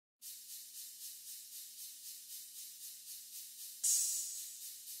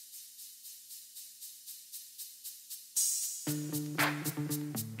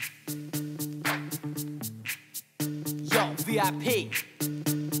VIP.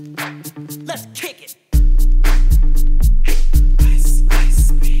 Let's kick it. Ice,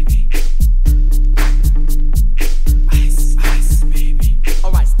 ice, baby. Ice, ice, baby.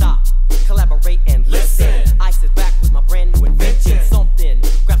 Alright, stop, collaborate and listen. Ice is back with my brand new invention. Something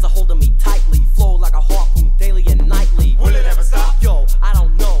grabs a hold of me tightly, flow like a harpoon daily and nightly. Will it ever stop? Yo, I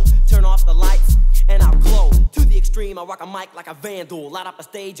don't know. Turn off the lights and I'll glow. To the extreme, I rock a mic like a vandal. Light up a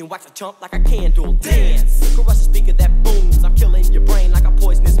stage and wax a chump like a candle. Dance, crush a speaker that booms. I'm killing your brain like a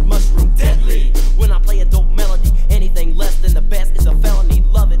poisonous mushroom. Deadly, when I play a dope melody. Anything less than the best is a felony.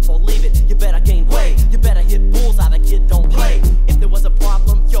 Love it or leave it, you better gain weight. You better hit bullseye, the kid don't play. If there was a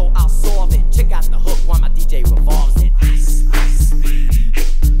problem, yo, I'll solve it. Check out the hook while my DJ revolves it. Ice, ice, baby.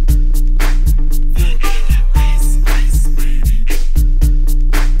 Ice, ice, baby.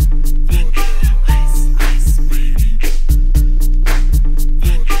 Ice, ice, baby.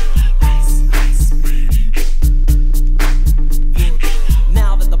 Ice, ice, baby.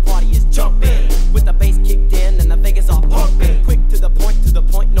 Now that the party is jumping, with the bass kicked in and the Vegas all pumping. Quick to the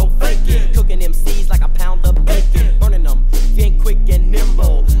point, no faking. Cooking MCs like a pound of bacon. Burning them, if you ain't quick and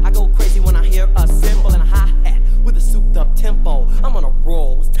nimble. I go crazy when I hear a cymbal and a hi-hat with a souped up tempo. I'm on a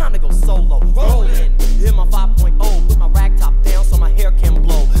roll, it's time to go solo. Rolling, hit my 5.0, put my rag top down so my hair can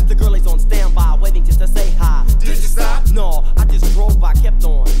blow. The girl is on standby, waiting just to say hi. Did you stop? No, I just drove by, kept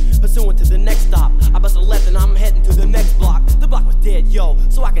on pursuing to the next stop. I bust a left and I'm heading to the next block. The block was dead, yo,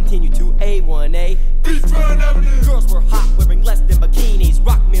 so I continued to A1A. Beachfront Avenue. Girls were hot, wearing less than bikinis.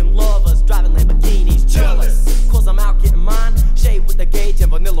 Rock men lovers, driving Lamborghinis. Jealous, cause I'm out getting mine. Shade with the gauge and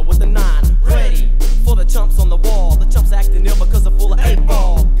vanilla with the 9. Ready for the chumps on the wall. The chumps acting ill because they're full of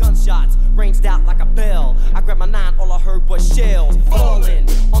 8-ball. Gunshots ranged out like a bell. I grabbed my 9, all I heard was shells falling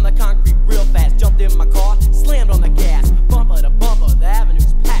on the concrete real fast. Jumped in my car, slammed on the gas. Bumper to bumper, the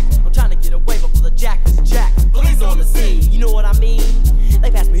avenue's packed. I'm trying to get away before the jack is jacked. Police on the scene, you know what I mean? They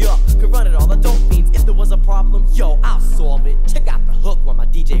passed me up, could run it all the dope fiends. If there was a problem, yo, I'll solve it. Check out the hook while my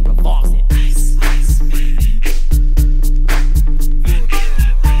DJ revolves it. Ice, ice, baby.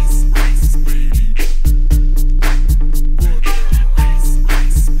 Ice, ice, baby. Ice,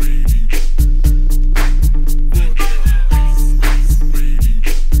 ice, baby. Ice, ice, baby.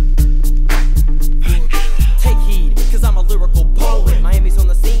 Take heed, cause I'm a lyrical poet. Miami's on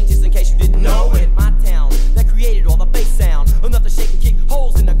the scene, just in case you didn't know it. My town, that created all the bass sound. Enough to shake and kick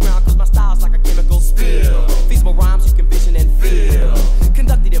holes in the ground, cause my style's like a chemical spill. Feasible rhymes you can vision and feel.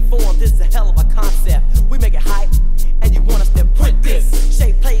 Conducted in form, this is a hell of a concept. We make it hype, and you want us to print this.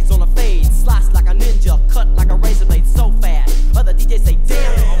 Shape plays on a fade, slice like a ninja, cut like a razor blade so fast. Other DJs say,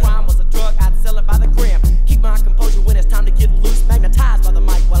 damn, if a rhyme was a drug, I'd sell it by the gram. Keep my composure when it's time to get loose. Magnetized by the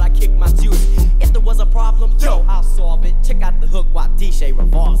mic while I kick my juice. If there was a problem, yo, I'll solve it. Check out the hook while DJ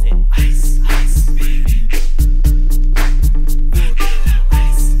revolves it. Ice, ice, baby.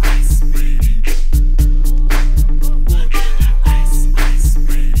 Ice, ice, baby. Ice, ice,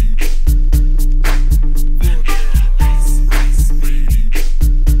 baby. Ice, ice, baby.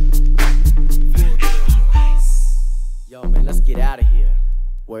 Ice, Yo, man, let's get out of here.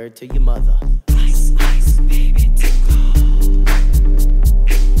 Word to your mother. ice, ice, baby, to go.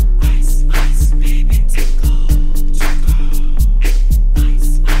 Ice, ice, baby.